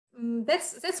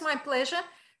That's my pleasure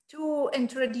to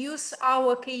introduce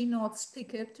our keynote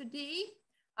speaker today,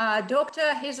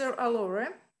 Dr. Heather Allore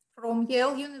from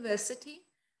Yale University,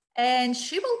 and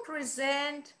she will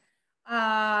present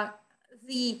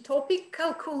the topic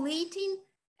calculating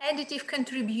additive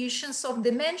contributions of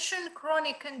dementia and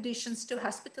chronic conditions to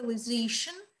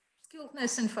hospitalization, skilled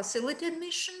nursing facility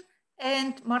admission,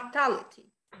 and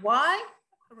mortality. Why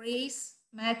race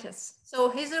matters. So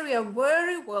Heather, you are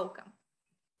very welcome.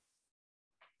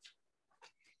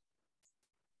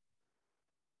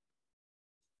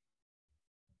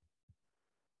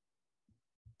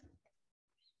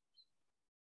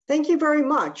 Thank you very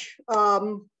much.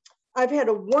 I've had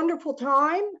a wonderful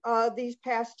time these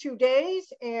past 2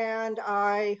 days, and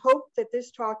I hope that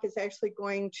this talk is actually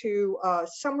going to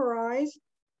summarize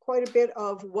quite a bit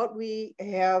of what we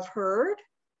have heard.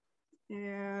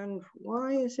 And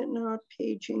why is it not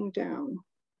paging down?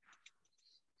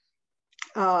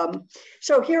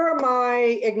 So here are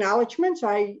my acknowledgements.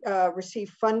 I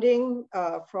received funding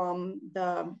from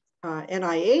the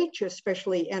NIH,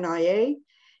 especially NIA,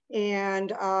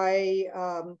 and I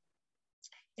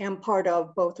am part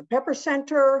of both the Pepper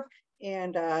Center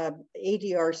and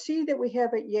ADRC that we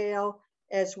have at Yale,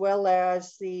 as well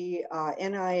as the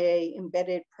NIA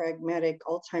Embedded Pragmatic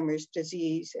Alzheimer's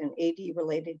Disease and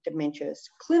AD-related dementias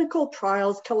Clinical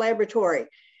Trials Collaboratory.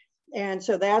 And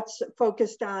so that's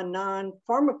focused on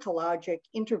non-pharmacologic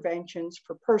interventions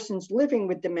for persons living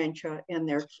with dementia and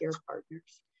their care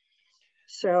partners.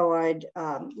 So I'd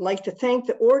like to thank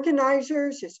the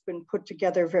organizers. It's been put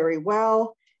together very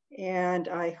well, and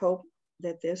I hope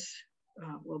that this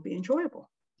will be enjoyable.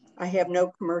 I have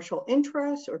no commercial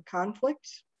interests or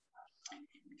conflicts.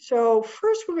 So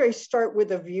first we're going to start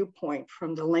with a viewpoint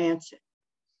from the Lancet.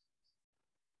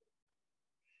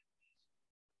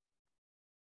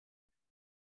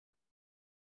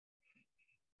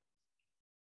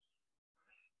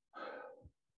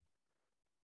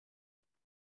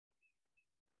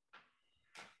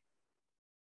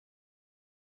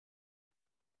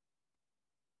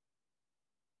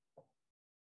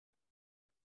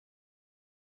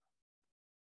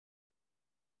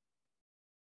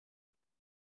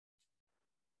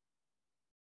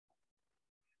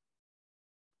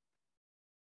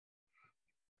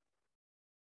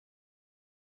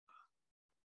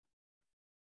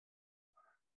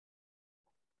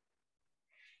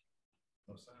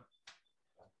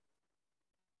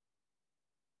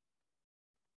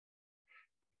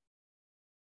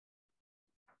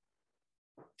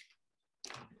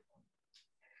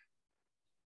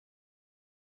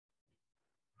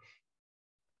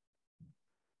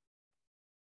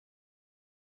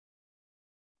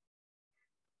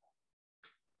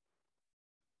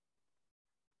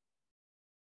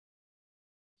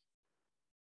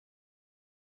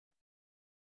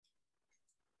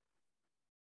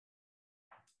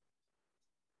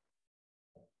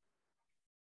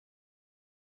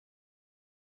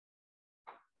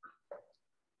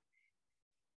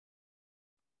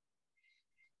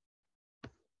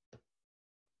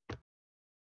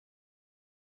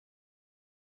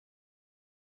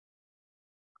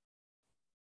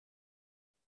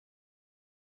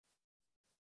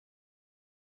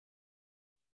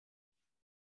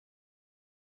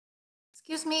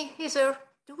 Excuse me, Heather,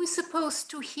 do we supposed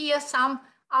to hear some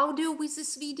audio with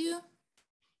this video?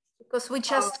 Because we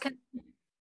just can,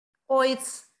 or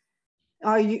it's...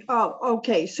 Oh,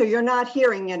 okay, so you're not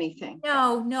hearing anything?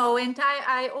 No, and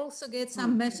I also get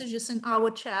some messages in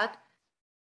our chat.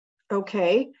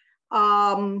 Okay.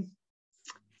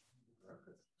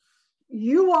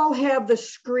 You all have the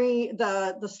screen,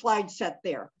 the slide set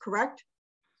there, correct?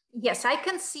 Yes, I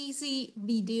can see the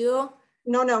video.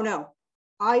 No.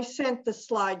 I sent the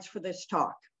slides for this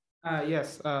talk.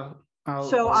 Yes.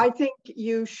 So I think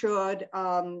you should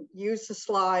use the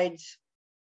slides,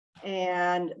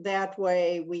 and that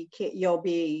way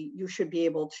you should be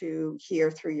able to hear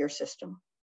through your system.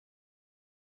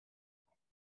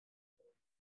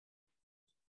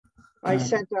 I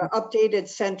sent an updated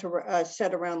set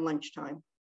around lunchtime.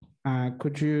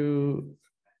 Could you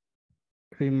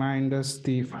remind us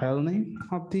the file name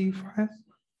of the file?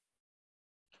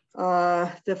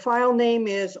 The file name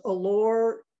is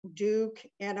Allore Duke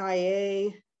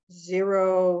NIA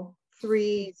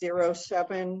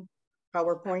 0307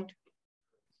 PowerPoint.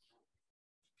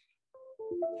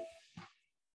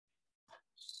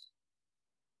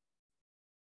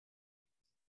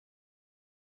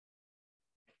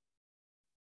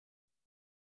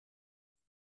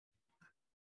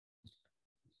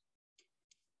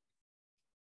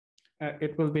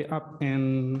 It will be up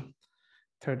in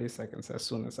 30 seconds as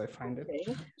soon as I find it.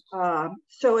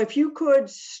 So if you could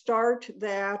start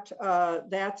that,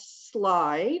 that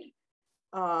slide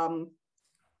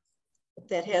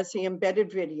that has the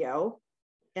embedded video,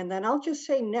 and then I'll just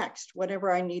say next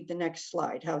whenever I need the next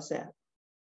slide. How's that?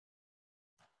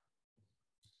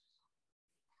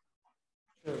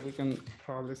 Sure, we can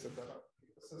probably set that up.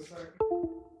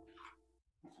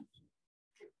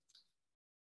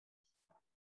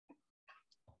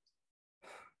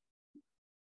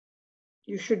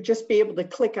 You should just be able to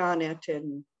click on it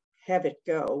and have it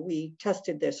go. We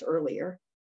tested this earlier.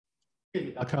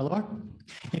 Dr. Allore,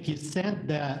 if you send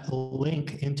the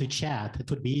link into chat, it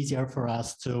would be easier for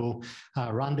us to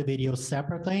run the video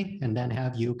separately and then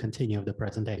have you continue the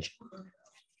presentation.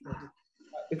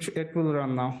 It will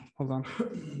run now. Hold on.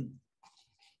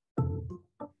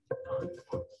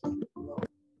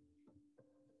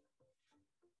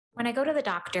 When I go to the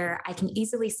doctor, I can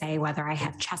easily say whether I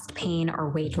have chest pain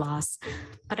or weight loss,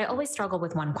 but I always struggle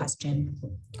with one question: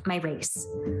 my race.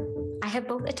 I have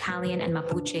both Italian and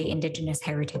Mapuche indigenous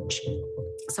heritage.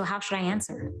 So how should I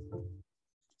answer?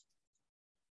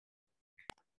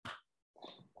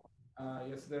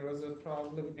 Yes, there was a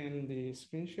problem in the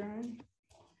screen sharing.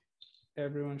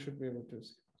 Everyone should be able to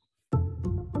see.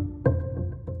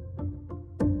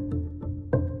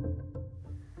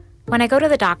 When I go to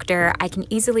the doctor, I can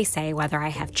easily say whether I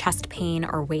have chest pain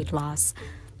or weight loss,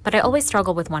 but I always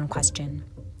struggle with one question: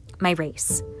 my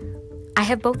race. I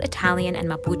have both Italian and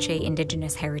Mapuche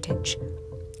indigenous heritage.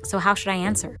 So how should I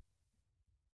answer?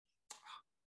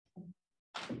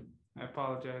 I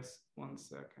apologize. 1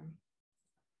 second.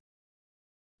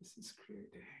 This is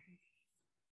creating.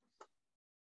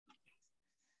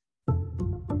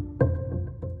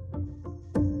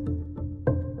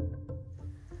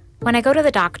 When I go to the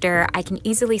doctor, I can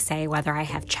easily say whether I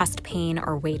have chest pain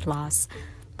or weight loss,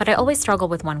 but I always struggle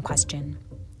with one question: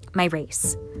 my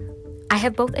race. I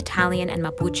have both Italian and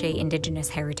Mapuche indigenous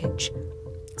heritage.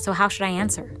 So how should I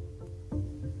answer?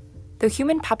 Though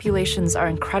human populations are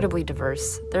incredibly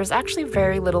diverse, there's actually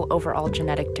very little overall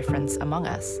genetic difference among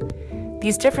us.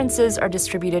 These differences are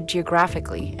distributed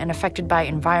geographically and affected by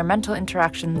environmental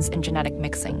interactions and genetic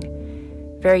mixing.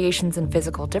 Variations in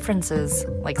physical differences,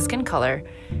 like skin color,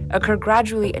 occur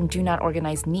gradually and do not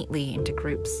organize neatly into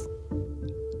groups.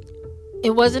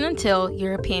 It wasn't until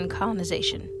European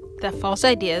colonization that false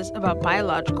ideas about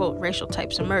biological racial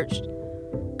types emerged.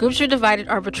 Groups were divided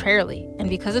arbitrarily, and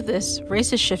because of this, race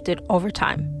has shifted over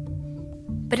time.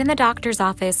 But in the doctor's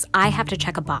office, I have to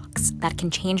check a box that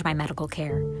can change my medical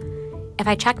care. If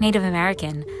I check Native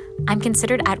American, I'm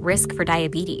considered at risk for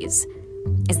diabetes.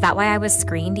 Is that why I was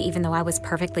screened even though I was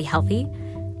perfectly healthy?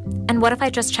 And what if I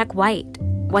just check white?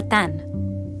 What then?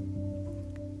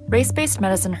 Race-based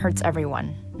medicine hurts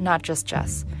everyone, not just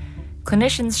Jess.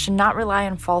 Clinicians should not rely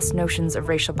on false notions of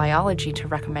racial biology to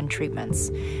recommend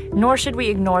treatments, nor should we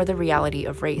ignore the reality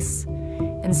of race.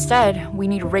 Instead, we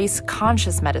need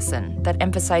race-conscious medicine that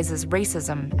emphasizes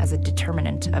racism as a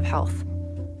determinant of health.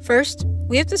 First,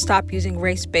 we have to stop using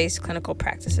race-based clinical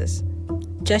practices.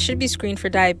 Jess should be screened for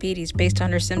diabetes based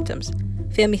on her symptoms,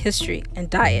 family history, and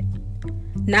diet,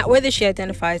 not whether she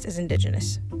identifies as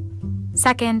indigenous.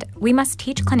 Second, we must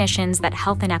teach clinicians that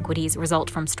health inequities result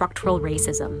from structural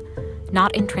racism,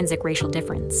 not intrinsic racial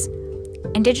difference.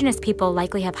 Indigenous people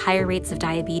likely have higher rates of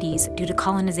diabetes due to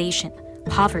colonization,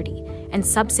 poverty, and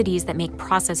subsidies that make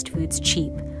processed foods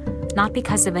cheap, not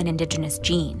because of an indigenous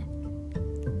gene.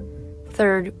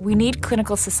 Third, we need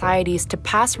clinical societies to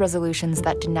pass resolutions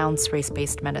that denounce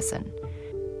race-based medicine.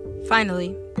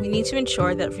 Finally, we need to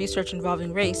ensure that research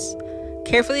involving race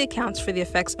carefully accounts for the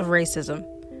effects of racism,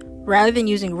 rather than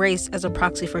using race as a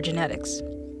proxy for genetics.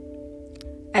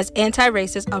 As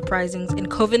anti-racist uprisings in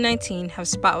COVID-19 have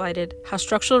spotlighted how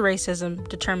structural racism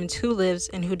determines who lives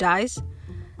and who dies,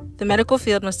 the medical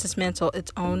field must dismantle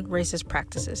its own racist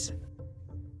practices.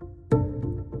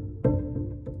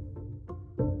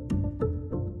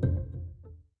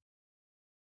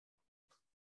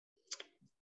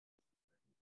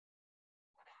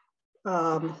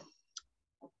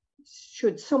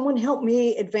 Should someone help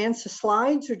me advance the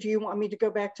slides, or do you want me to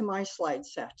go back to my slide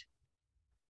set?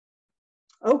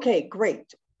 Okay,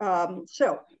 great.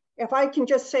 So if I can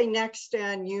just say next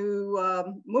and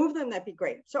you move them, that'd be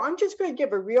great. So I'm just going to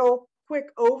give a real quick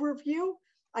overview.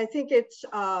 I think it's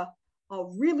a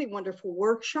really wonderful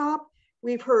workshop.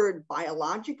 We've heard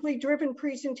biologically driven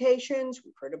presentations.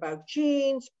 We've heard about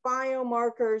genes,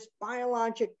 biomarkers,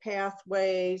 biologic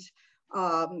pathways,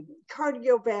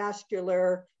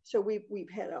 cardiovascular. So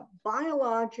we've had a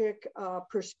biologic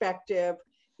perspective.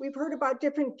 We've heard about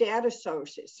different data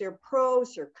sources, their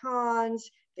pros, their cons,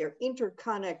 their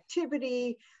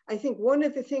interconnectivity. I think one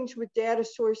of the things with data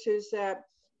sources that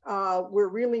we're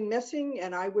really missing,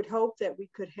 and I would hope that we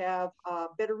could have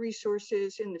better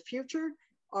resources in the future,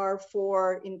 are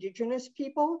for Indigenous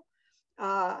people.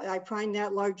 I find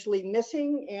that largely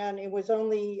missing, and it was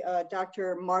only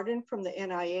Dr. Martin from the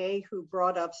NIA who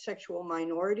brought up sexual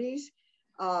minorities.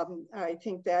 I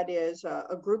think that is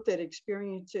a group that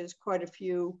experiences quite a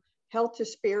few health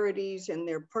disparities, and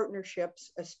their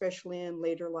partnerships, especially in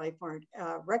later life, aren't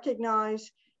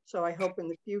recognized. So I hope in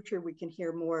the future we can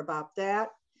hear more about that.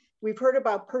 We've heard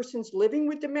about persons living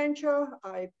with dementia.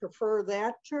 I prefer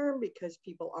that term because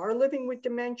people are living with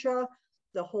dementia.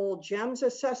 The whole GEMS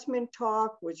assessment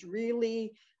talk was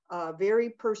really very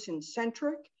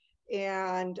person-centric,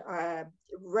 and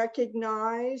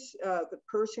recognize the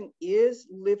person is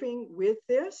living with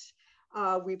this.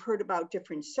 We've heard about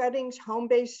different settings,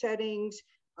 home-based settings,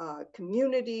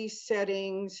 community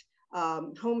settings,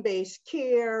 home-based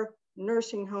care,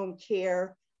 nursing home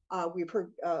care. We've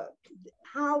heard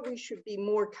how we should be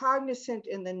more cognizant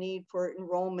in the need for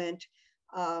enrollment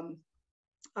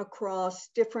across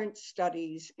different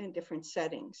studies and different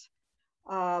settings.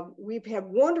 We've had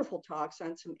wonderful talks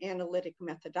on some analytic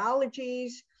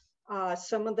methodologies.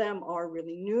 Some of them are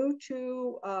really new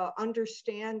to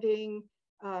understanding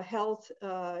health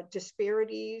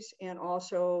disparities, and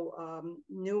also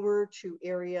newer to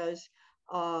areas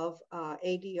of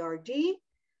ADRD.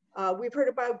 We've heard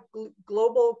about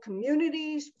global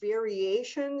communities,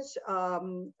 variations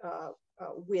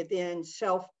within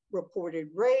self-reported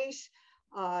race.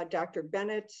 Dr.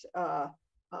 Bennett's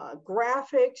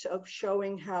graphics of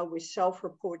showing how with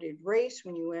self-reported race,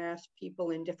 when you ask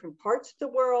people in different parts of the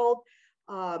world,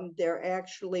 they're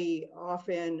actually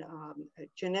often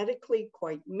genetically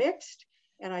quite mixed.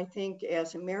 And I think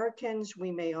as Americans,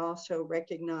 we may also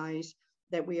recognize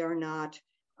that we are not,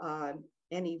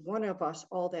 any one of us,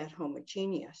 all that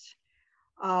homogeneous.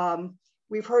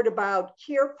 We've heard about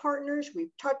care partners.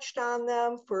 We've touched on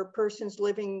them for persons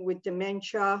living with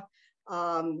dementia.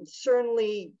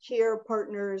 Certainly care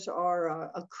partners are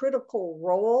a critical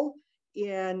role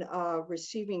in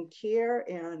receiving care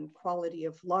and quality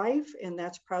of life. And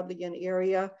that's probably an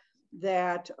area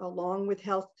that, along with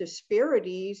health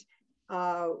disparities,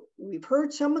 we've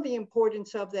heard some of the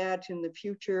importance of that in the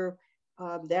future.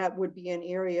 That would be an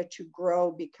area to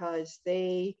grow, because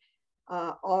they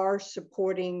are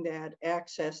supporting that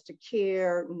access to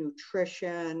care,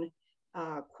 nutrition,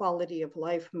 quality of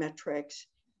life metrics,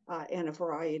 and a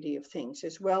variety of things,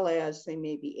 as well as they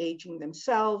may be aging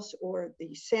themselves or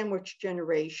the sandwich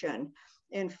generation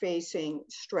and facing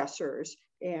stressors.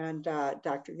 And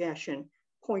Dr. Yashin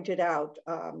pointed out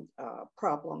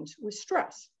problems with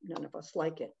stress. None of us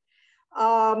like it.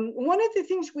 One of the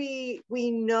things we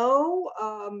know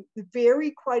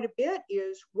vary quite a bit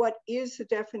is what is the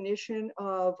definition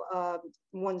of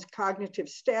one's cognitive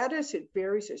status. It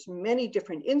varies. There's many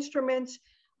different instruments.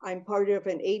 I'm part of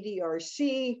an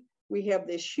ADRC. We have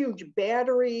this huge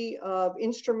battery of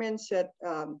instruments that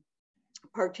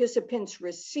participants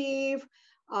receive.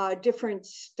 Different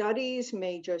studies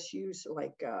may just use,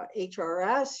 like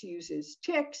HRS uses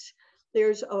ticks.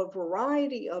 There's a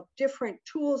variety of different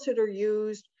tools that are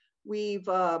used. We've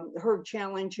heard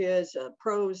challenges,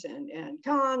 pros and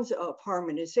cons of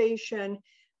harmonization,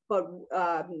 but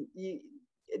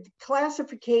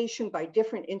classification by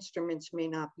different instruments may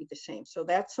not be the same. So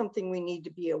that's something we need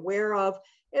to be aware of,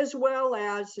 as well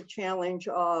as the challenge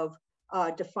of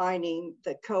defining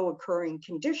the co-occurring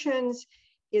conditions.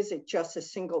 Is it just a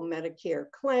single Medicare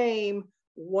claim?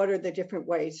 What are the different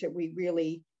ways that we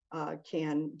really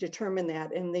can determine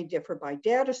that? And they differ by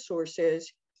data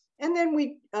sources. And then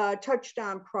we touched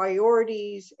on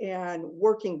priorities and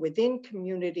working within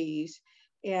communities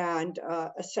and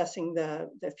assessing the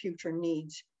future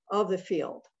needs of the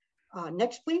field.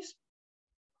 Next, please.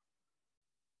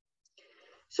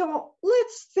 So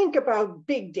let's think about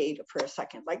big data for a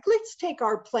second. Like, let's take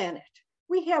our planet.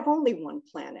 We have only one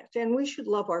planet, and we should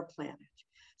love our planet.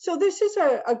 So this is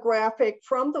a graphic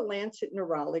from the Lancet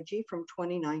Neurology from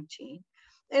 2019,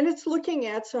 and it's looking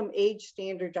at some age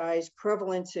standardized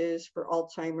prevalences for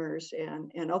Alzheimer's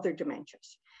and other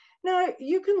dementias. Now,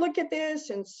 you can look at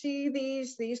this and see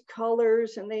these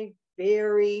colors, and they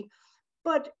vary,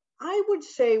 but I would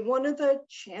say one of the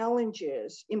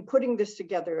challenges in putting this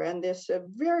together, and this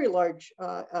very large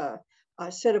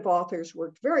set of authors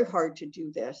worked very hard to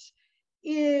do this,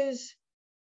 is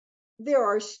there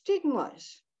are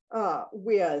stigmas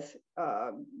with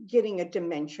getting a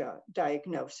dementia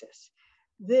diagnosis.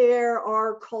 There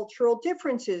are cultural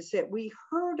differences that we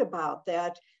heard about,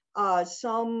 that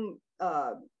some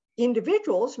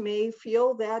individuals may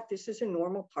feel that this is a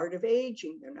normal part of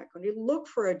aging. They're not going to look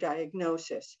for a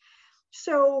diagnosis.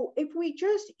 So if we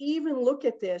just even look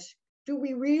at this, do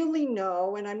we really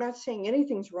know, and I'm not saying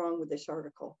anything's wrong with this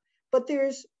article, but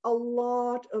there's a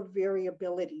lot of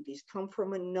variability. These come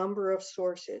from a number of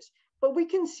sources, but we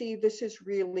can see this is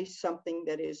really something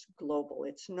that is global.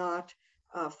 It's not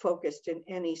focused in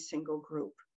any single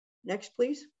group. Next,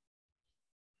 please.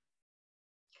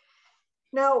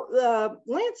 Now, the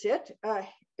Lancet,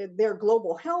 their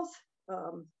global health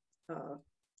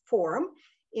forum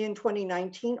in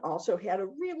 2019 also had a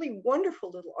really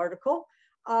wonderful little article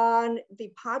on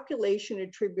the population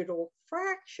attributable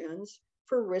fractions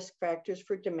for risk factors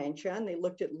for dementia. And they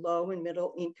looked at low and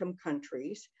middle income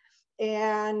countries.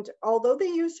 And although they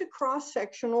used a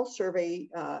cross-sectional survey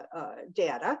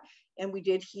data, and we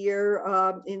did hear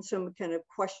in some kind of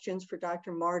questions for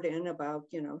Dr. Martin about,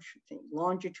 you know,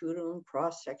 longitudinal and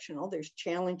cross-sectional, there's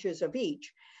challenges of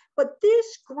each. But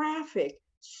this graphic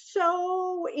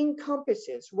so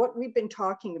encompasses what we've been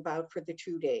talking about for the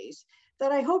 2 days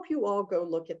that I hope you all go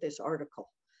look at this article.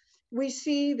 We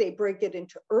see they break it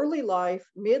into early life,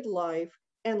 midlife,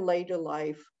 and later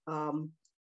life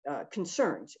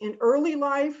concerns. In early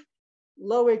life,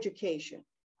 low education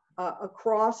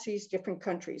across these different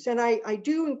countries. And I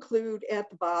do include at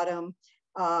the bottom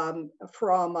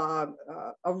from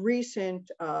a recent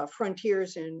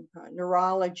Frontiers in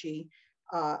Neurology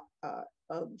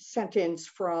sentence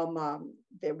from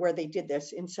where they did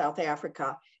this in South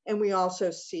Africa. And we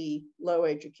also see low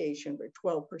education, but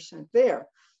 12% there.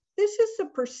 This is the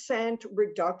percent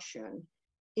reduction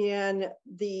in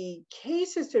the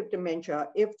cases of dementia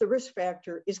if the risk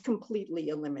factor is completely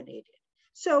eliminated.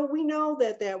 So we know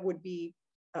that that would be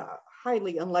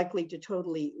highly unlikely to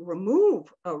totally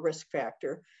remove a risk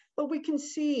factor, but we can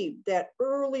see that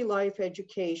early life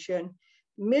education,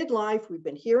 midlife, we've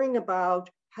been hearing about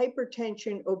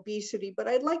hypertension, obesity, but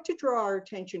I'd like to draw our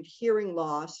attention to hearing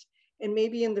loss, and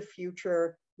maybe in the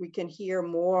future we can hear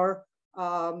more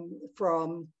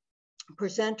from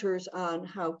presenters on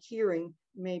how hearing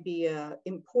may be an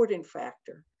important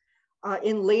factor.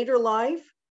 In later life,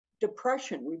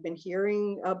 depression, we've been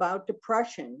hearing about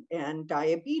depression and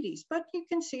diabetes, but you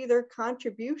can see their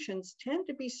contributions tend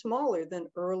to be smaller than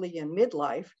early and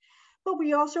midlife. But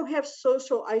we also have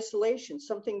social isolation,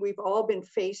 something we've all been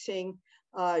facing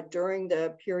during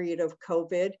the period of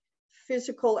COVID,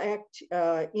 physical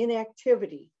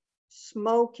inactivity,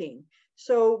 smoking.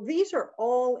 So these are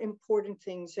all important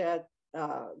things that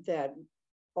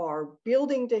are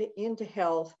building into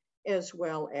health as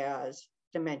well as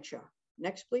dementia.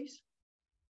 Next, please.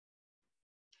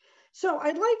 So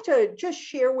I'd like to just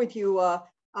share with you an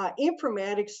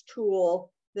informatics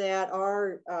tool that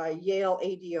our Yale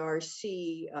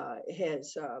ADRC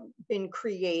has been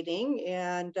creating,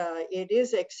 and it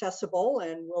is accessible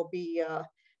and will be,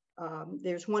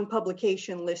 there's one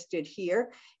publication listed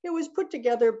here. It was put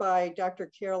together by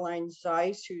Dr. Caroline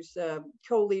Zeiss, who's the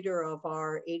co-leader of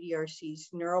our ADRC's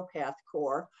Neuropath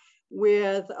Core,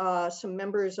 with some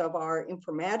members of our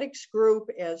informatics group,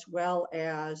 as well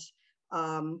as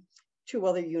 2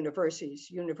 other universities,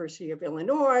 University of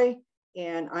Illinois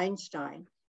and Einstein.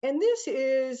 And this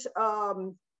is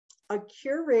a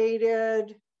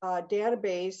curated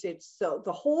database. It's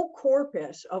the whole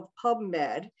corpus of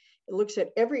PubMed. It looks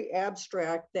at every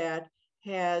abstract that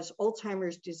has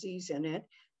Alzheimer's disease in it.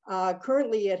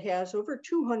 Currently, it has over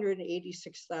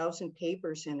 286,000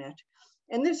 papers in it.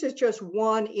 And this is just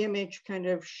one image kind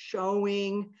of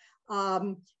showing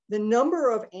the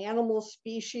number of animal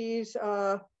species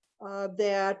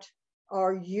that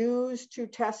are used to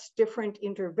test different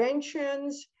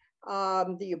interventions.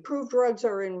 The approved drugs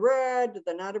are in red,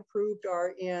 the not approved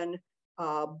are in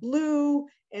blue,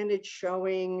 and it's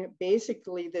showing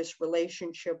basically this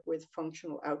relationship with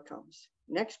functional outcomes.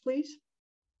 Next, please.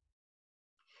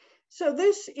 So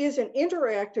this is an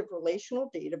interactive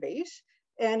relational database,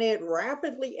 and it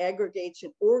rapidly aggregates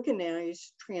and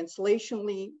organizes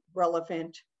translationally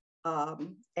relevant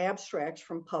abstracts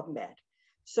from PubMed.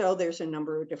 So there's a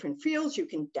number of different fields. You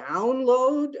can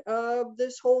download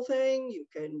this whole thing. You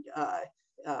can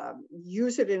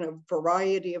use it in a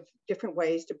variety of different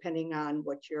ways, depending on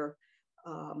what your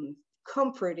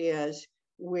comfort is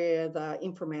with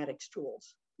informatics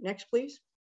tools. Next, please.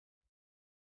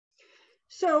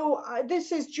 So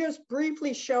this is just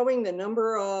briefly showing the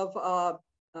number of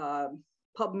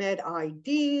PubMed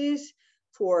IDs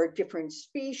for different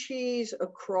species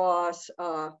across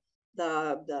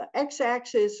the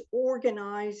x-axis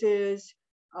organizes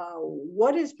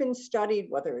what has been studied,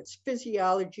 whether it's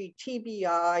physiology,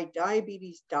 TBI,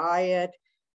 diabetes, diet,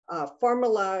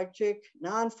 pharmacologic,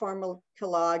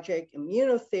 non-pharmacologic,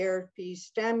 immunotherapy,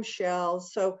 stem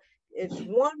cells. So it's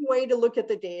one way to look at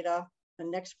the data.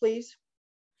 And next, please.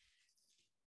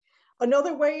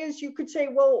 Another way is you could say,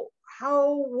 well,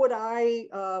 how would I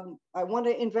want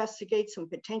to investigate some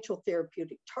potential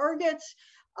therapeutic targets.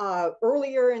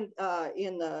 Earlier in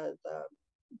the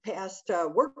past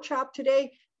workshop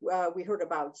today, we heard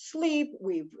about sleep.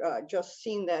 We've just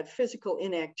seen that physical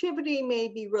inactivity may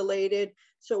be related.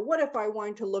 So what if I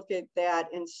wanted to look at that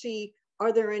and see,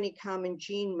 are there any common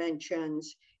gene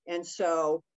mentions? And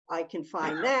so I can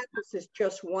find that. This is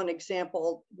just one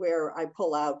example where I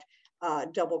pull out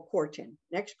double quartin.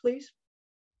 Next, please.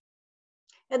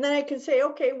 And then I can say,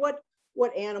 okay, what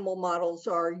animal models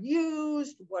are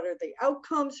used? What are the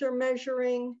outcomes they're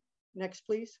measuring? Next,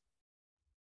 please.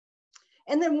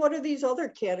 And then what are these other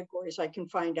categories I can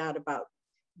find out about?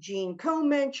 Gene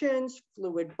co-mentions,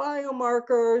 fluid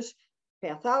biomarkers,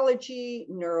 pathology,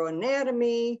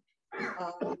 neuroanatomy.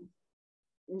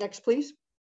 Next, please.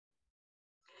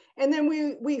 And then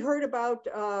we heard about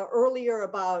earlier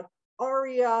about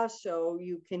ARIA, so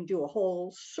you can do a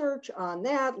whole search on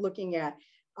that, looking at,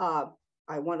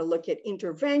 I want to look at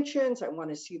interventions, I want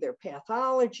to see their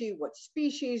pathology, what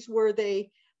species were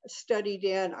they studied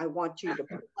in. I want you to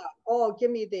pull out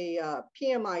give me the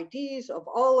PMIDs of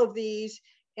all of these,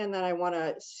 and then I want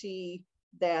to see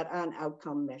that on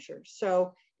outcome measures.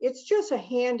 So it's just a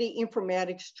handy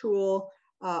informatics tool.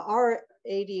 Our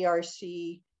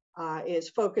ADRC is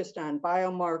focused on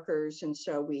biomarkers, and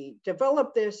so we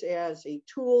developed this as a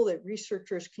tool that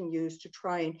researchers can use to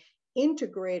try and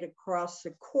integrate across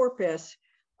the corpus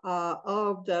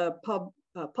of the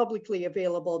publicly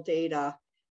available data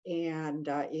and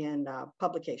in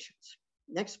publications.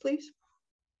 Next, please.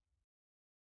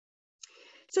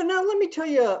 So now let me tell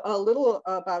you a little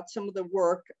about some of the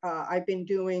work I've been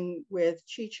doing with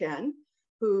Chi Chen,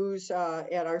 who's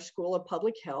at our School of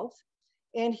Public Health.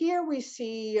 And here we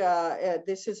see,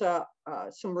 this is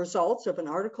some results of an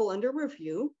article under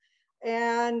review.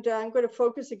 And I'm going to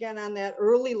focus again on that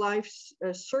early life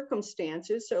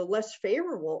circumstances. So less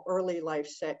favorable early life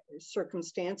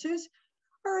circumstances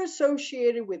are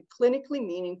associated with clinically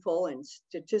meaningful and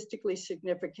statistically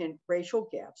significant racial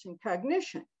gaps in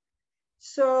cognition.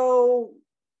 So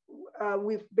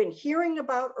we've been hearing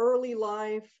about early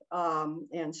life.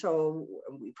 And so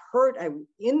we've heard,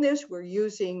 in this, we're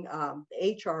using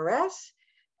the HRS.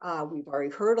 We've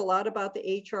already heard a lot about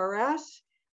the HRS.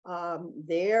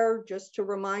 There, just to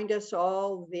remind us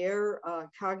all, their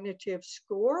cognitive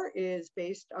score is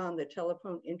based on the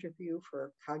telephone interview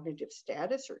for cognitive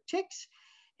status, or TICS.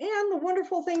 And the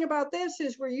wonderful thing about this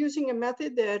is we're using a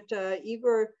method that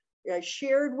Igor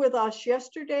shared with us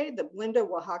yesterday, the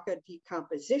Blinda-Oaxaca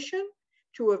decomposition,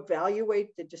 to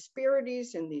evaluate the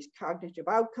disparities in these cognitive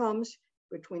outcomes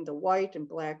between the white and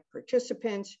Black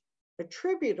participants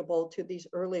attributable to these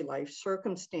early life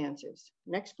circumstances.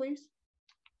 Next, please.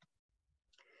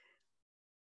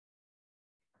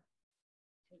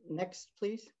 Next,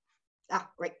 please.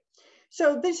 Great.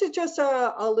 So this is just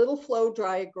a little flow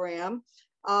diagram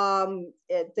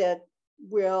that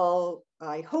will,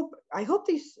 I hope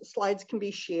these slides can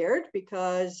be shared,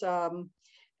 because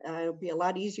it'll be a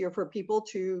lot easier for people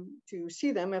to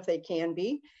see them if they can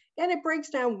be. And it breaks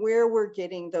down where we're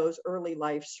getting those early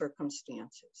life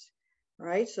circumstances,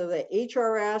 right? So the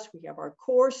HRS, we have our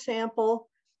core sample,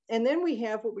 and then we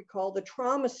have what we call the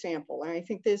trauma sample. And I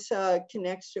think this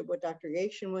connects to what Dr.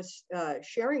 Yashin was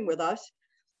sharing with us.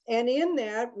 And in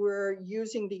that, we're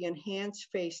using the enhanced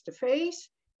face-to-face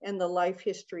and the life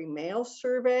history mail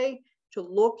survey to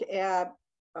look at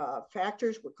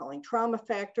factors we're calling trauma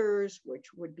factors, which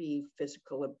would be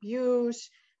physical abuse,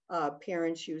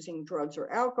 parents using drugs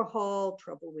or alcohol,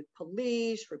 trouble with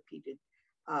police, repeating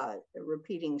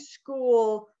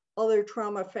school. Other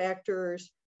trauma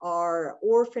factors are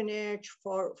orphanage,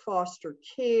 foster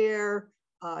care,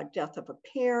 death of a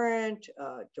parent,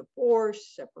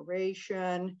 divorce,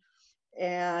 separation,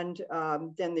 and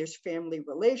then there's family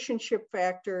relationship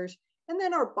factors. And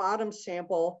then our bottom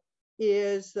sample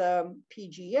is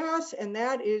PGS, and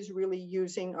that is really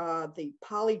using the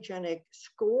polygenic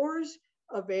scores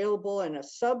available in a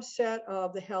subset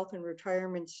of the health and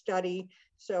retirement study.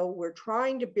 So we're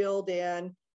trying to build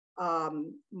in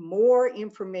more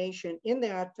information in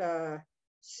that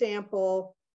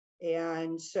sample.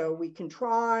 And so we can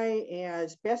try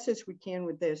as best as we can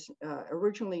with this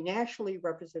originally nationally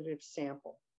representative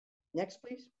sample. Next,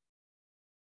 please.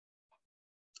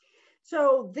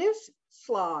 So this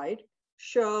slide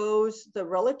shows the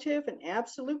relative and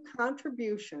absolute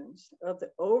contributions of the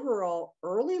overall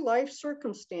early life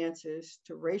circumstances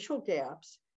to racial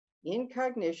gaps in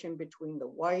cognition between the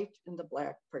white and the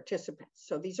black participants.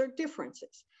 So these are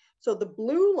differences. So the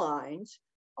blue lines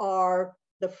are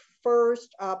the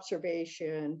first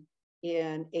observation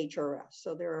in HRS.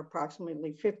 So they're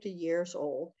approximately 50 years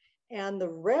old. And the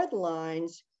red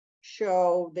lines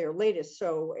show their latest.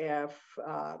 So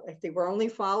if they were only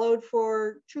followed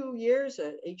for 2 years,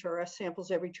 HRS samples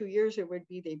every 2 years,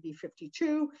 they'd be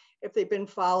 52. If they've been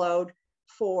followed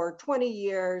for 20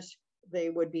 years, they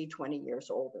would be 20 years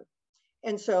older.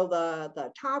 And so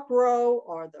the top row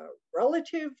are the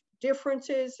relative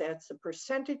differences. That's the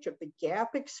percentage of the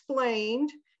gap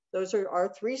explained. Those are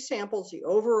our 3 samples, the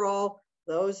overall,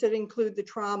 those that include the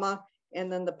trauma,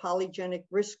 and then the polygenic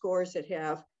risk scores that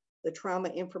have the trauma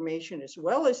information as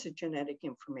well as the genetic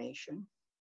information.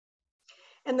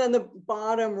 And then the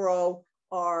bottom row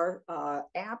are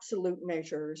absolute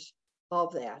measures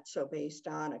of that. So based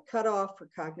on a cutoff for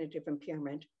cognitive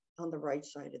impairment on the right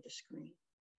side of the screen.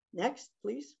 Next,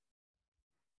 please.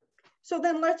 So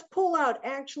then let's pull out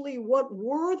actually what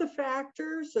were the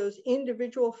factors, those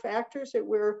individual factors that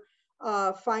we're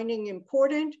finding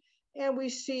important. And we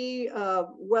see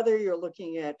whether you're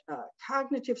looking at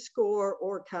cognitive score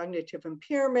or cognitive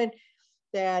impairment,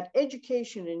 that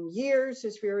education in years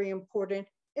is very important,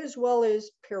 as well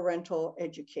as parental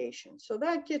education. So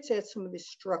that gets at some of the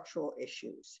structural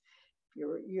issues.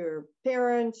 Your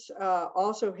parents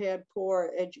also had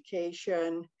poor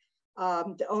education.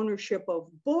 The ownership of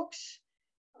books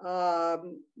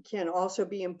can also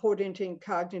be important in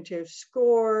cognitive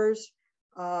scores.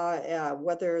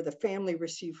 Whether the family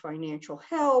received financial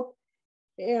help,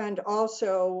 and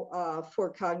also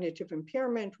for cognitive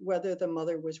impairment, whether the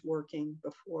mother was working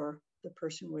before the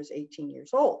person was 18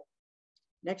 years old.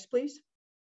 Next, please.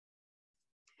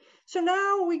 So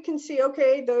now we can see,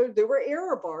 okay, there were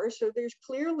error bars, so there's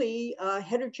clearly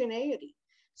heterogeneity.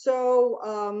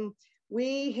 So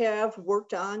we have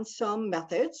worked on some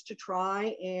methods to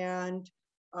try and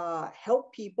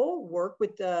help people work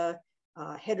with the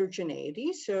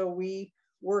heterogeneity. So we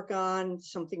work on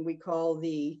something we call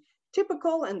the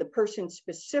typical and the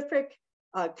person-specific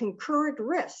concurrent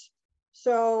risks.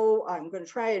 So I'm going to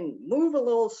try and move a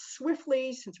little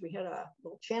swiftly since we had a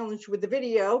little challenge with the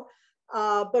video.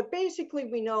 But basically,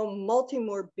 we know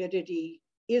multimorbidity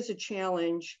is a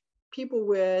challenge. People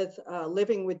with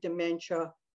living with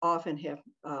dementia often have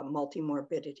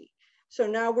multimorbidity. So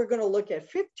now we're going to look at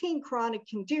 15 chronic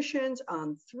conditions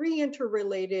on 3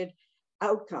 interrelated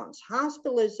outcomes: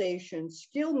 hospitalization,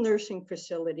 skilled nursing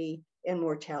facility, and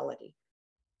mortality.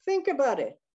 Think about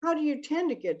it. How do you tend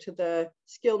to get to the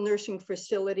skilled nursing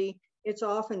facility? It's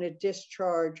often a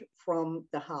discharge from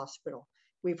the hospital.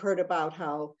 We've heard about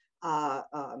how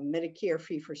Medicare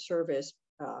fee-for-service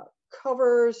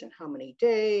covers and how many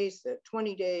days, the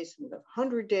 20 days and the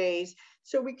 100 days.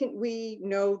 So we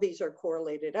know these are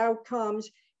correlated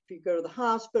outcomes. If you go to the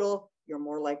hospital, you're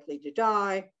more likely to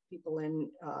die. People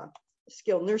in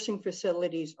skilled nursing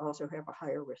facilities also have a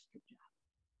higher risk of death.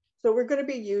 So we're going to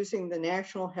be using the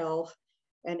National Health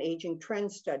and Aging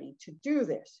Trend Study to do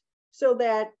this. So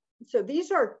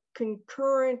these are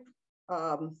concurrent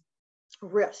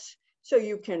risks. So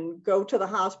you can go to the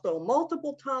hospital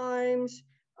multiple times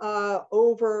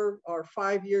over our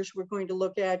 5 years we're going to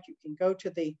look at. You can go to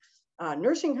the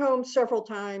nursing home several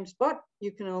times, but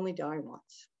you can only die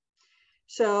once.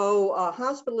 So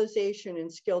hospitalization in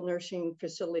skilled nursing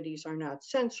facilities are not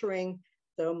censoring,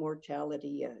 though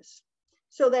mortality is.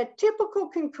 So that typical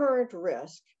concurrent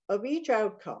risk of each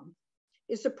outcome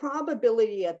is the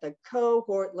probability at the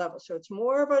cohort level. So it's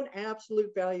more of an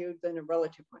absolute value than a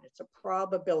relative one. It's a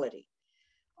probability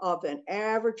of an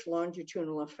average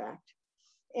longitudinal effect.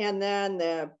 And then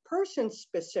the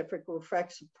person-specific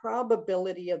reflects the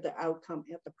probability of the outcome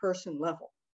at the person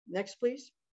level. Next,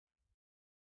 please.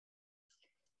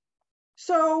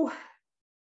 So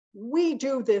we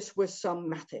do this with some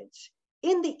methods.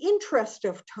 In the interest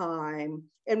of time,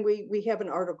 and we have an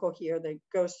article here that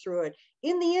goes through it.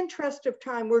 In the interest of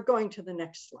time, we're going to the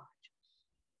next slide.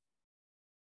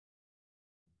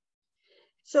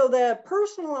 So the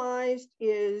personalized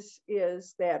is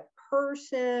that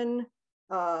person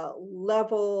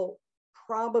level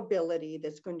probability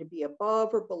that's going to be above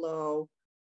or below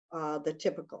the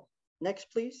typical. Next,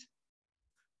 please.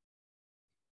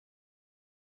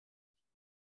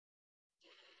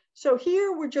 So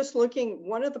here we're just looking,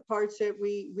 one of the parts that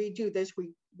we do this,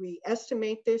 we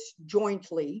estimate this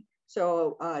jointly.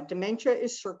 So dementia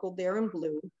is circled there in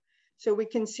blue. So we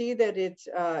can see that it's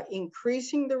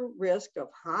increasing the risk of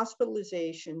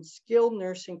hospitalization, skilled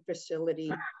nursing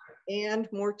facility, and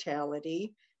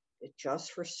mortality. It adjusts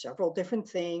for several different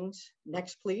things.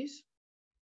 Next, please.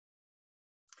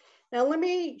 Now, let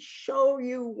me show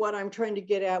you what I'm trying to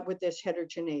get at with this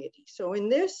heterogeneity. So in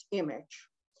this image,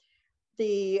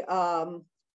 the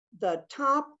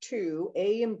top two,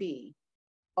 A and B,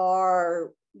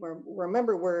 are,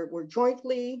 remember, we're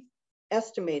jointly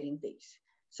estimating these.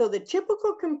 So the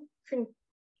typical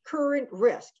concurrent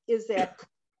risk is that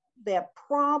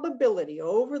probability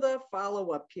over the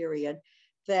follow-up period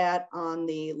that on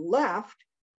the left,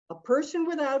 a person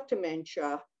without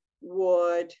dementia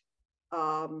would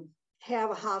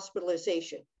have a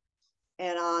hospitalization.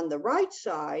 And on the right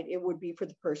side, it would be for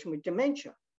the person with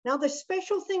dementia. Now, the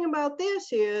special thing about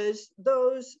this is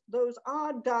those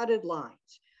odd dotted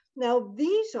lines. Now,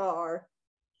 these are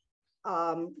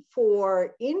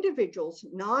for individuals,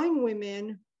 9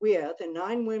 women with and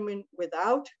 9 women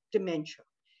without dementia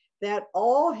that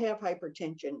all have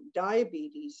hypertension,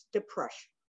 diabetes, depression.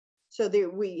 So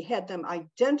we had them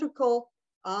identical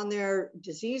on their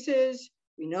diseases.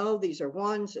 We know these are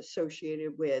ones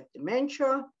associated with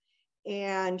dementia.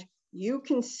 And you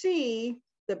can see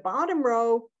the bottom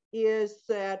row is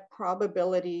that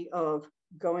probability of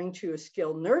going to a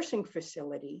skilled nursing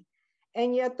facility.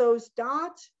 And yet those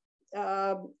dots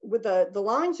with the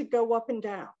lines that go up and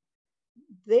down,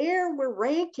 there we're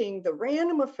ranking the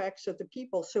random effects of the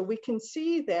people. So we can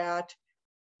see that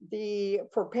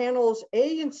for panels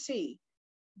A and C,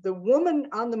 the woman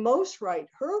on the most right,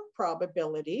 her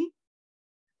probability,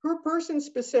 her person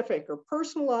specific or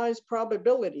personalized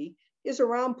probability is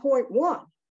around 0.1,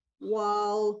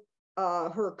 while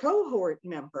her cohort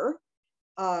member,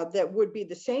 that would be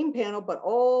the same panel, but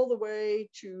all the way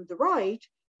to the right,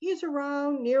 is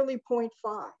around nearly 0.5.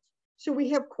 So we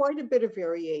have quite a bit of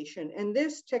variation, and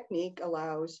this technique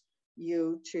allows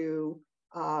you to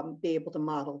be able to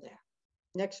model that.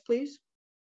 Next, please.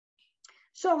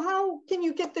 So how can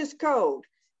you get this code?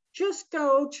 Just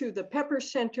go to the Pepper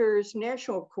Center's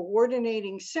National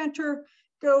Coordinating Center,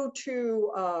 go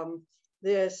to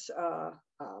this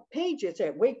page. It's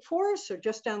at Wake Forest, so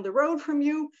just down the road from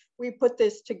you. We put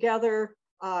this together.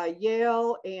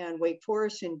 Yale and Wake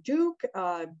Forest and Duke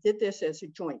did this as a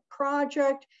joint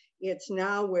project. It's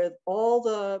now with all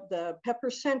the Pepper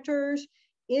Centers.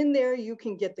 In there, you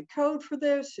can get the code for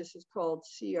this. This is called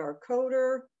CR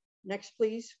Coder. Next,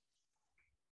 please.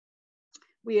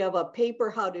 We have a paper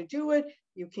how to do it.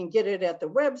 You can get it at the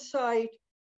website.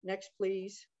 Next,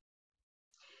 please.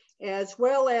 As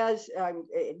well as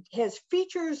it has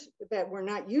features that we're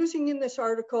not using in this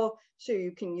article. So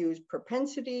you can use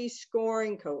propensity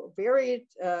scoring, covariate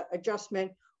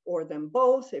adjustment, or them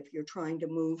both if you're trying to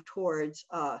move towards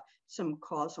some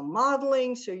causal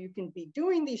modeling. So you can be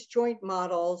doing these joint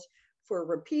models for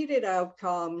repeated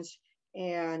outcomes.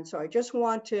 And so I just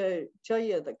want to tell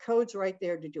you the code's right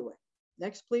there to do it.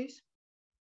 Next, please.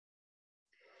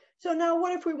 So now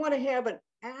what if we want to have an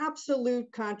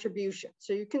absolute contribution?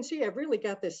 So you can see I've really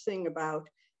got this thing about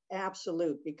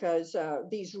absolute because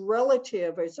these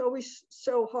relative, it's always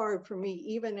so hard for me,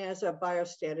 even as a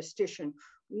biostatistician,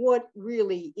 what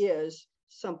really is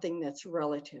something that's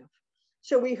relative.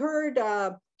 So we heard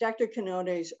Dr.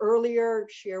 Keynote earlier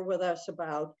share with us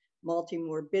about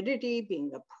multimorbidity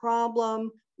being a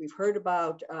problem. We've heard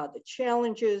about the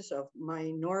challenges of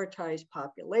minoritized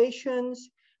populations.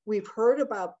 We've heard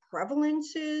about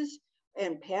prevalences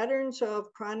and patterns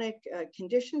of chronic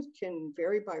conditions can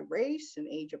vary by race and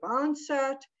age of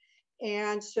onset.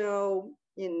 And so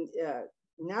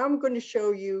now I'm going to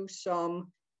show you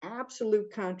some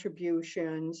absolute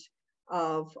contributions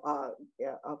of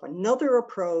another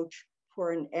approach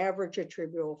for an average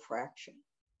attributable fraction.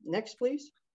 Next,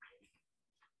 please.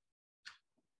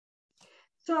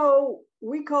 So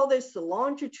we call this the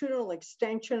longitudinal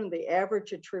extension of the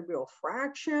average attributable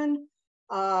fraction.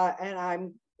 And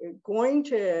I'm going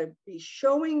to be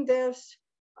showing this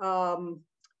to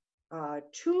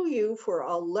you for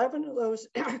 11 of those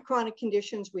chronic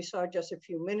conditions we saw just a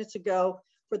few minutes ago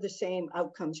for the same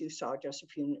outcomes you saw just a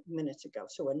few minutes ago.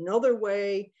 So another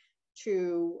way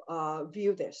to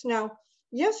view this. Now,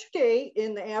 yesterday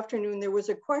in the afternoon, there was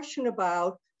a question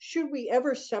about should we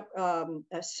ever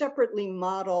separately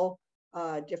model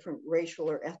different racial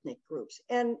or ethnic groups?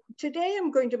 And today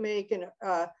I'm going to make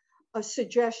a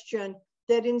suggestion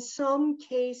that in some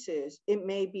cases it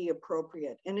may be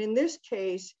appropriate. And in this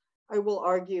case, I will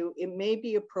argue it may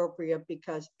be appropriate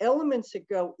because elements that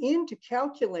go into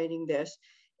calculating this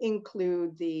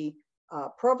include the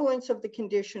prevalence of the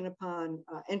condition upon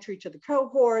entry to the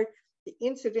cohort, the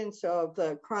incidence of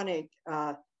the chronic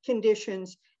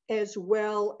conditions, as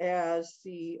well as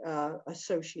the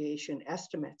association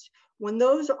estimates. When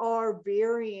those are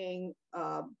varying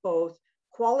both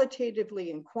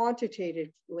qualitatively and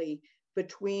quantitatively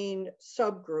between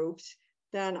subgroups,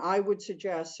 then I would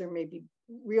suggest there may be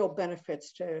real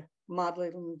benefits to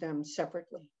modeling them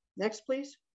separately. Next,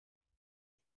 please.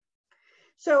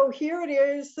 So here it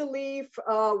is, the leaf,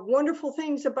 wonderful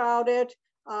things about it.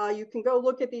 You can go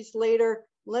look at these later.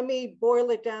 Let me boil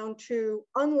it down to,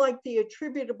 unlike the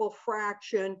attributable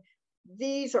fraction,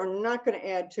 these are not going to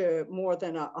add to more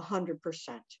than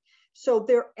 100%. So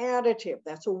they're additive.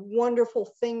 That's a wonderful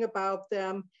thing about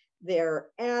them. They're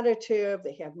additive.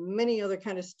 They have many other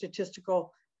kind of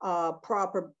statistical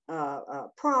properties.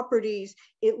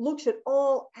 It looks at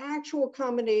all actual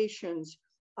combinations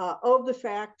of the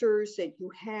factors that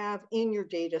you have in your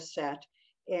data set.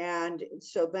 And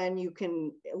so then you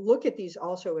can look at these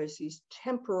also as these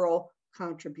temporal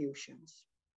contributions.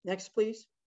 Next, please.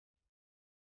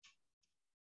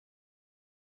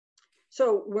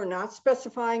 So we're not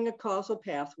specifying a causal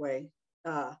pathway.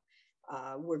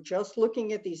 We're just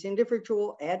looking at these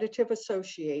individual additive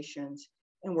associations,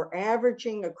 and we're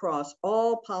averaging across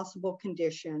all possible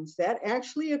conditions that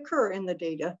actually occur in the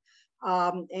data,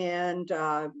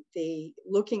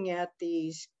 looking at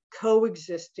these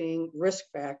coexisting risk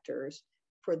factors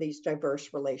for these diverse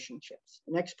relationships.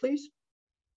 Next, please.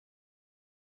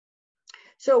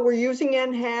 So we're using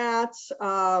NHATs.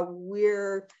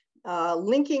 We're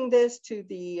linking this to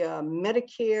the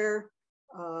Medicare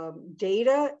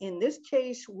data. In this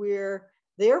case,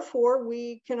 therefore,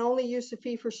 we can only use the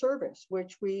fee for service,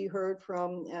 which we heard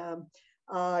from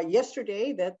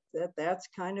yesterday, that's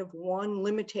kind of one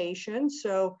limitation.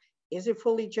 So is it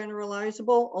fully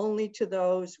generalizable? Only to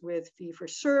those with fee for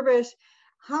service.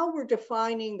 How we're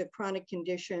defining the chronic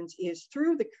conditions is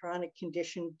through the chronic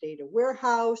condition data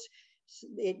warehouse.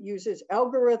 It uses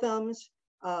algorithms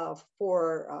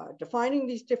for defining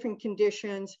these different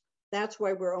conditions. That's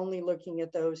why we're only looking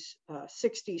at those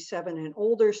 67 and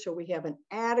older, so we have an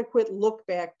adequate look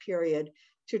back period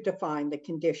to define the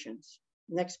conditions.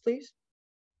 Next, please.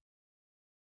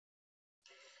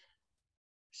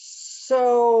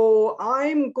 So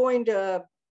I'm going to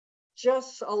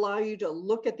just allow you to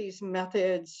look at these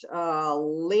methods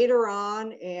later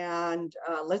on, and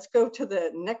let's go to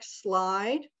the next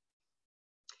slide.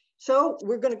 So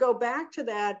we're going to go back to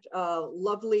that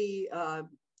lovely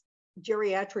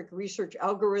geriatric research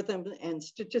algorithm and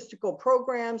statistical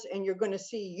programs, and you're going to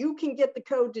see you can get the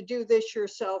code to do this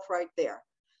yourself right there.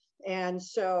 And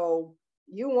so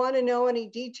you want to know any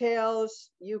details,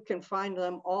 you can find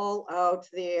them all out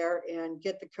there and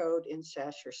get the code in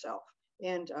SAS yourself,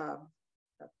 and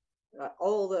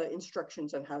all the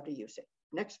instructions on how to use it.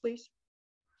 Next, please.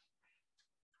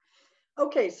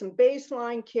 Okay, some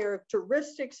baseline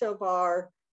characteristics of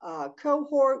our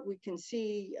cohort. We can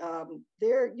see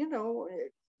there,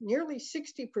 nearly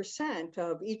 60%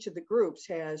 of each of the groups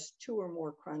has 2 or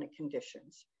more chronic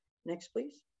conditions. Next,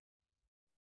 please.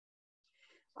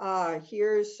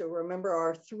 So remember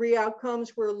our 3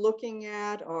 outcomes we're looking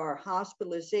at are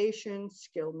hospitalization,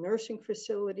 skilled nursing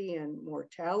facility, and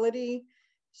mortality.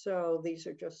 So these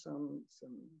are just some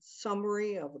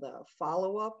summary of the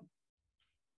follow-up.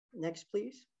 Next,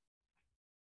 please.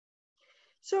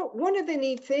 So one of the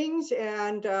neat things,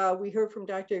 and we heard from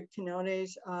Dr.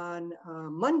 Quinones on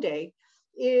Monday,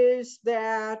 is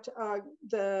that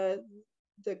the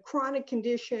chronic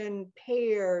condition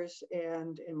pairs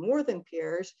and more than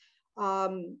pairs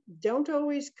don't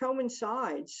always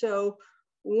coincide. So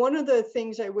one of the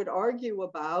things I would argue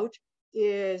about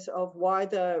is of why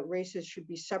the races should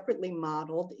be separately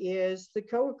modeled is the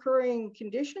co-occurring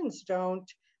conditions don't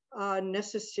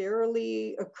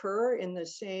necessarily occur in the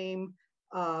same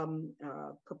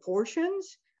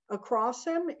proportions across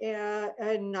them,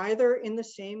 and neither in the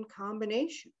same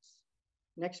combinations.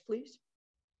 Next, please.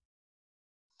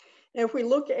 Now, if we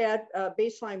look at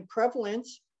baseline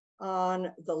prevalence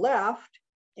on the left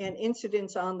and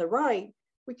incidence on the right,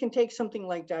 we can take something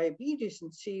like diabetes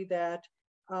and see that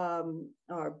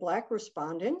our Black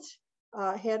respondents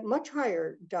had much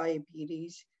higher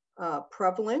diabetes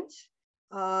prevalence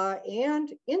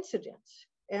and incidence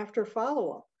after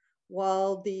follow-up,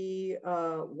 while the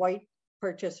white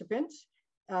participants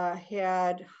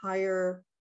had higher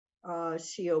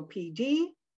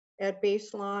COPD at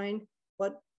baseline,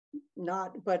 but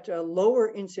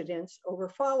lower incidence over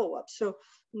follow-up. So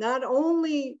not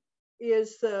only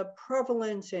is the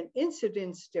prevalence and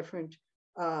incidence different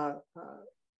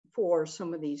for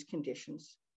some of these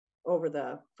conditions over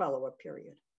the follow-up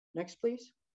period. Next,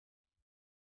 please.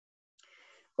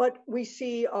 But we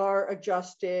see our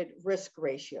adjusted risk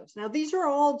ratios. Now, these are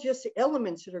all just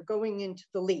elements that are going into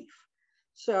the leaf.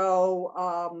 So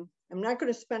I'm not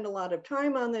going to spend a lot of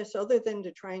time on this other than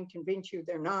to try and convince you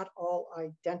they're not all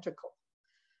identical.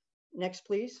 Next,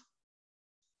 please.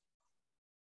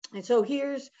 And so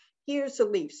here's the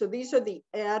leaf. So these are the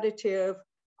additive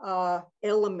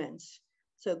elements.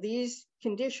 So these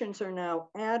conditions are now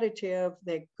additive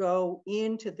that go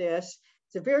into this.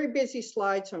 It's a very busy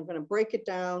slide, so I'm going to break it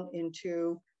down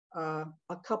into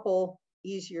a couple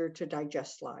easier to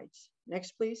digest slides.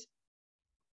 Next, please.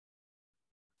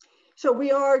 So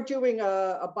we are doing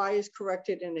a bias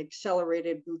corrected and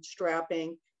accelerated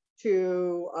bootstrapping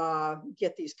to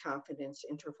get these confidence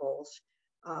intervals.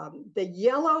 The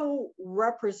yellow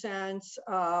represents,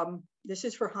 this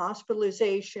is for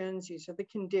hospitalizations, these are the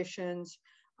conditions.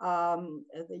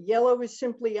 The yellow is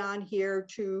simply on here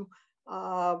to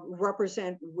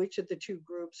represent which of the two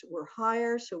groups were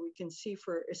higher. So we can see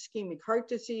for ischemic heart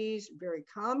disease, very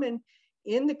common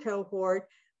in the cohort,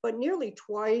 but nearly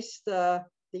twice the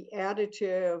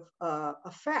additive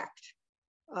effect,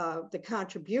 the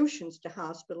contributions to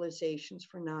hospitalizations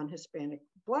for non-Hispanic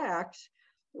Blacks,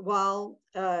 while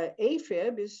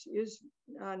AFib is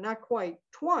not quite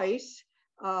twice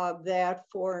that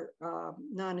for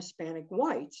non-Hispanic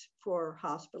whites for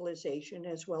hospitalization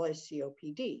as well as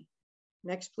COPD.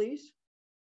 Next, please.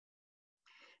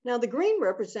 Now the green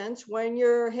represents when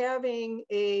you're having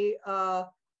a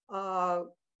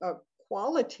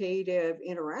qualitative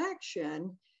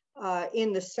interaction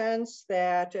in the sense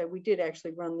that we did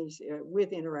actually run these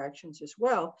with interactions as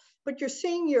well, but you're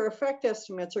seeing your effect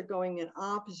estimates are going in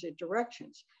opposite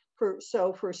directions.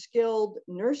 So for skilled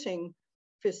nursing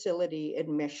facility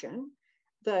admission,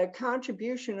 the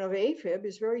contribution of AFib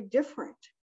is very different.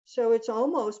 So it's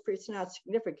not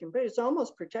significant, but it's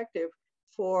almost protective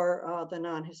for the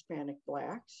non-Hispanic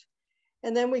Blacks.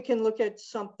 And then we can look at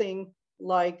something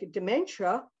like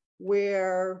dementia,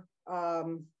 where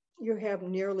you have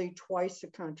nearly twice the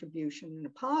contribution in a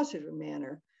positive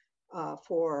manner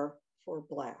for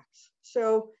Blacks.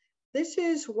 So this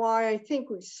is why I think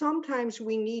sometimes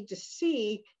we need to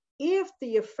see if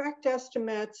the effect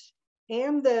estimates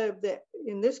and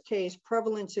in this case,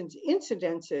 prevalence and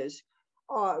incidences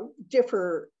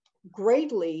differ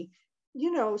greatly.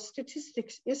 You know,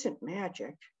 statistics isn't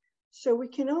magic, so we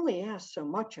can only ask so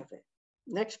much of it.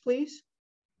 Next, please.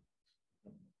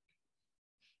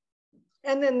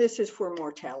 And then this is for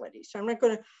mortality. So I'm not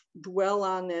going to dwell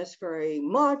on this very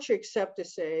much, except to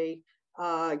say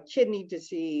kidney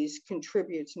disease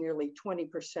contributes nearly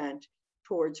 20%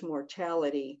 towards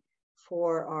mortality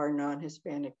for our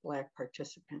non-Hispanic Black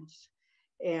participants.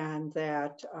 And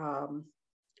that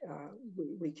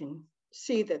we can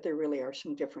see that there really are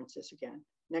some differences again.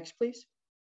 Next, please.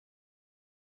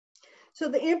 So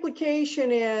the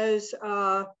implication is,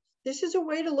 this is a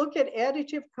way to look at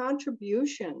additive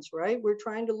contributions, right? We're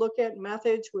trying to look at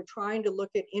methods. We're trying to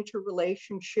look at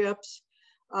interrelationships.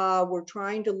 We're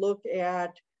trying to look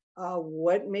at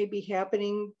what may be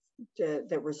happening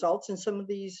that results in some of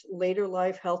these later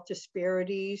life health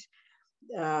disparities.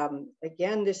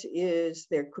 Again,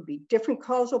 there could be different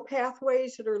causal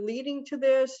pathways that are leading to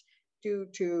this due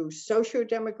to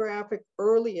socio-demographic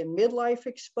early and midlife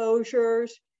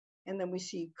exposures. And then we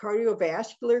see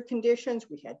cardiovascular conditions.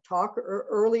 We had talk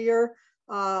earlier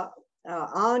on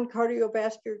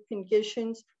cardiovascular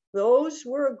conditions. Those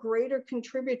were greater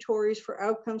contributories for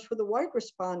outcomes for the white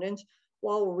respondents,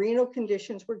 while renal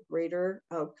conditions were greater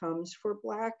outcomes for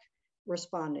Black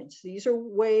respondents. These are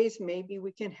ways maybe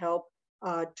we can help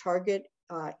target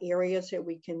areas that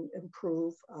we can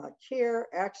improve care,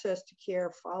 access to care,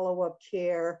 follow-up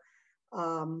care.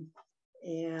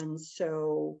 And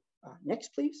so next,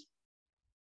 please.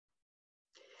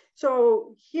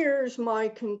 So here's my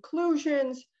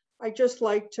conclusions. I'd just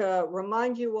like to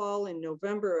remind you all, in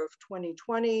November of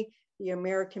 2020, the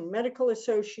American Medical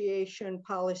Association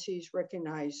policies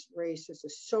recognize race as a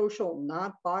social,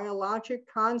 not biologic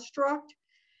construct.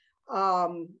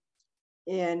 In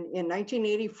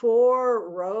 1984,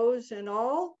 Rose and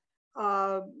al.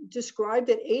 Described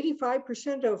that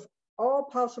 85% of all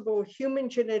possible human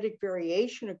genetic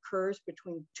variation occurs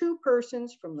between two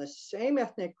persons from the same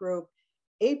ethnic group,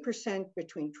 8%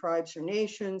 between tribes or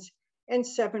nations, and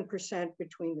 7%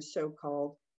 between the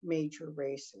so-called major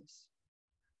races.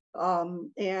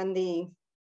 And the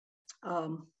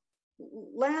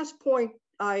last point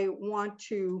I want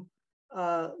to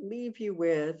leave you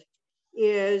with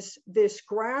is this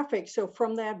graphic. So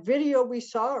from that video we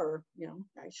saw, or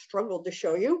I struggled to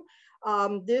show you,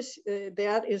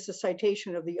 that is a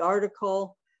citation of the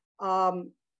article.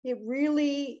 It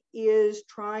really is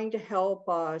trying to help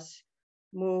us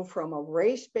move from a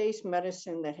race-based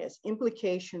medicine that has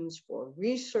implications for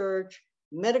research,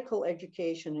 medical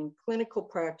education, and clinical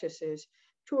practices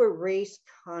to a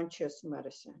race-conscious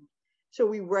medicine. So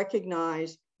we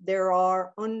recognize there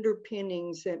are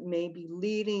underpinnings that may be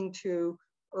leading to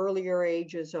earlier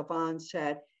ages of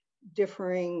onset,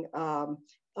 differing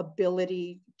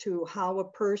ability to how a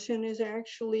person is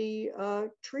actually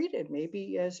treated.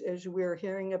 Maybe as we're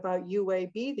hearing about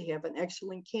UAB, they have an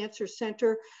excellent cancer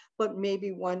center, but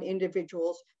maybe when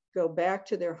individuals go back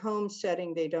to their home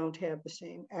setting, they don't have the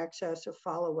same access of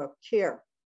follow-up care.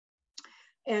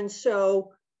 And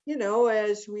so, you know,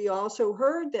 as we also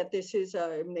heard that this is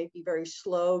maybe very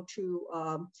slow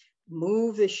to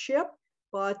move the ship,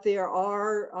 but there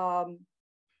are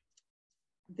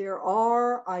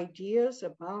ideas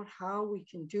about how we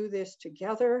can do this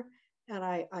together. And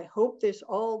I hope this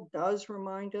all does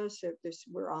remind us that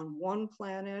we're on one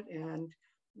planet and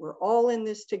we're all in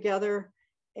this together.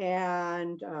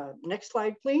 And next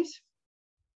slide, please.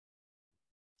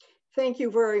 Thank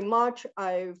you very much.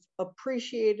 I've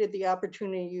appreciated the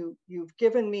opportunity you've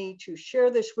given me to share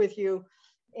this with you.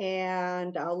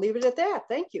 And I'll leave it at that.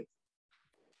 Thank you.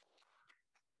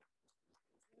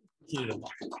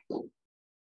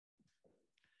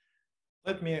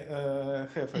 Let me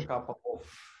have a couple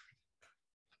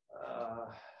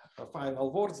of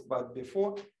final words, but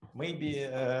before, maybe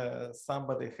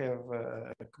somebody have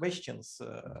questions.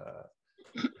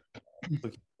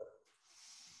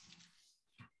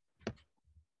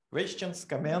 Questions,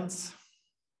 comments?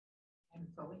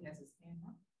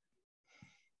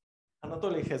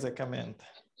 Anatoly has a comment.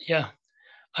 Yeah,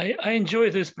 I enjoy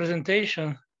this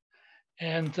presentation.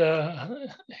 And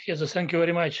Heather, thank you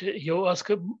very much. You ask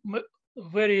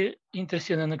very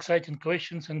interesting and exciting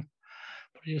questions and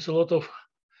produce a lot of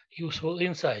useful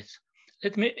insights.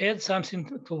 Let me add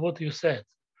something to what you said.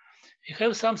 We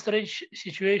have some strange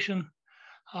situation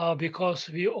because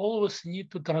we always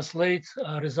need to translate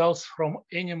results from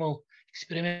animal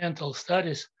experimental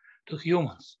studies to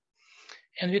humans.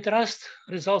 And we trust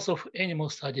results of animal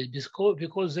studies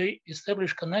because they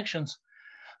establish connections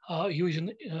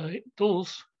using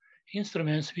tools,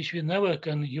 instruments which we never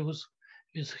can use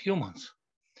with humans.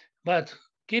 But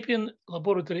keeping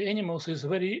laboratory animals is a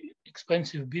very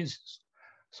expensive business.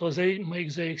 So they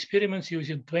make the experiments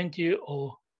using 20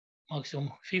 or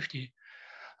maximum 50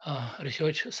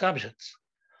 research subjects.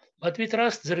 But we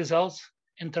trust the results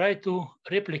and try to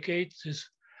replicate these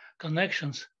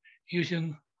connections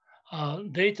using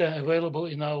data available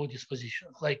in our disposition,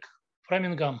 like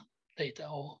Framingham data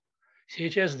or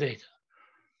CHS data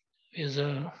with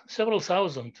several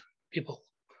thousand people.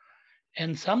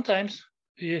 And sometimes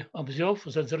we observe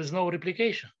that there is no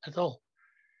replication at all.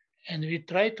 And we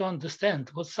try to understand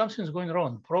what something's going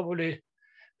wrong. Probably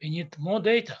we need more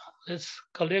data. Let's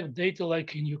collect data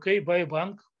like in UK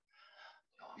Biobank,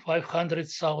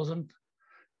 500,000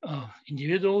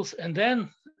 individuals, and then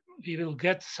we will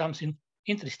get something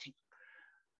interesting.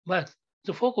 But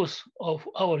the focus of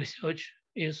our research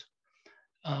is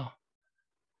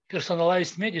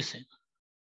personalized medicine,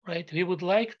 right? We would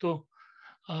like to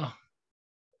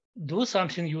do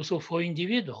something useful for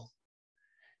individual.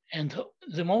 And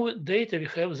the more data we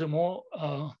have, the more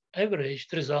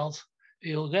averaged results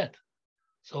we will get.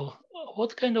 So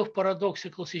what kind of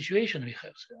paradoxical situation we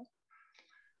have there?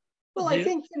 Well, I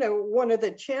think, you know, one of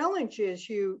the challenges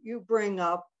you bring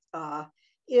up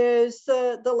is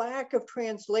the lack of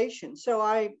translation. So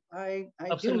I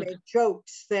do make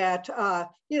jokes that,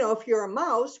 you know, if you're a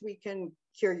mouse, we can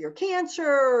cure your cancer,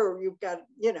 or you've got,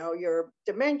 you know, your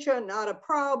dementia, not a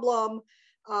problem.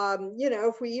 You know,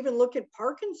 if we even look at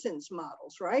Parkinson's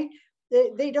models, right?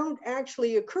 They don't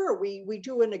actually occur. We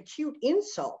do an acute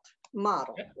insult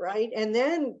model, right? And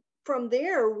then from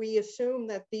there, we assume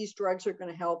that these drugs are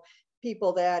going to help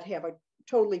people that have a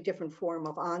totally different form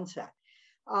of onset.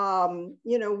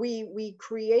 You know, we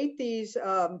create these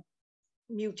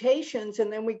mutations,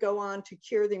 and then we go on to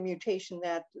cure the mutation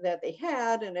that they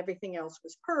had, and everything else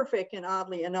was perfect. And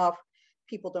oddly enough,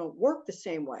 people don't work the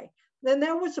same way. Then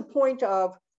that was the point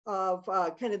of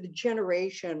kind of the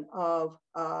generation of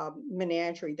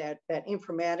Menagerie, that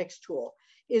informatics tool,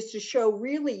 is to show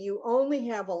really you only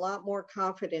have a lot more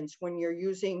confidence when you're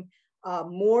using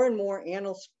more and more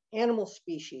animal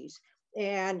species,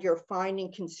 and you're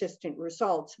finding consistent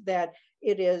results, that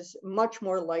it is much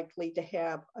more likely to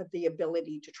have the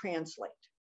ability to translate.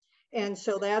 And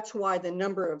so that's why the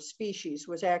number of species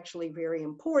was actually very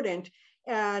important.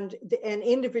 And an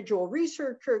individual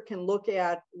researcher can look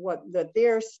at what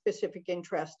their specific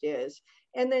interest is,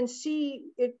 and then see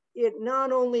it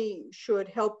not only should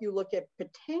help you look at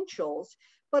potentials,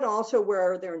 but also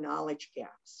where are there knowledge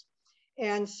gaps.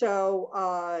 And so,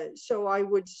 so I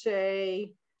would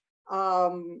say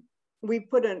we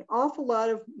put an awful lot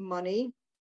of money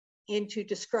into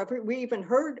discovery. We even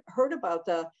heard about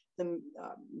the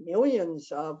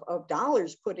millions of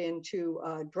dollars put into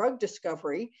drug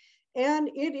discovery. And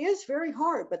it is very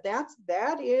hard, but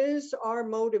that is our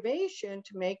motivation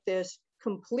to make this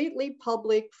completely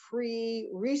public, free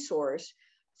resource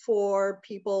for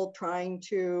people trying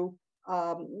to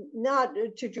not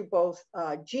to do both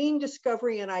gene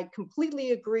discovery, and I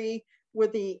completely agree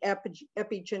with the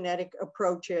epigenetic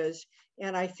approaches.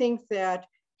 And I think that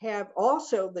have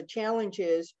also the challenge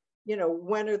is, you know,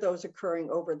 when are those occurring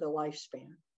over the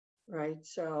lifespan, right?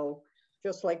 So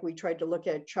just like we tried to look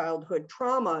at childhood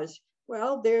traumas,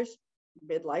 well, there's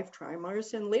midlife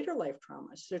traumas and later life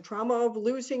traumas. The trauma of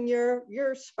losing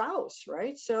your spouse,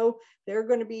 right? So there are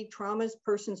going to be traumas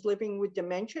persons living with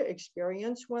dementia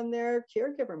experience when their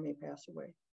caregiver may pass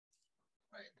away.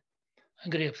 Right. I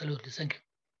agree, absolutely. Thank you.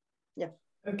 Yeah.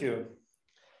 Thank you.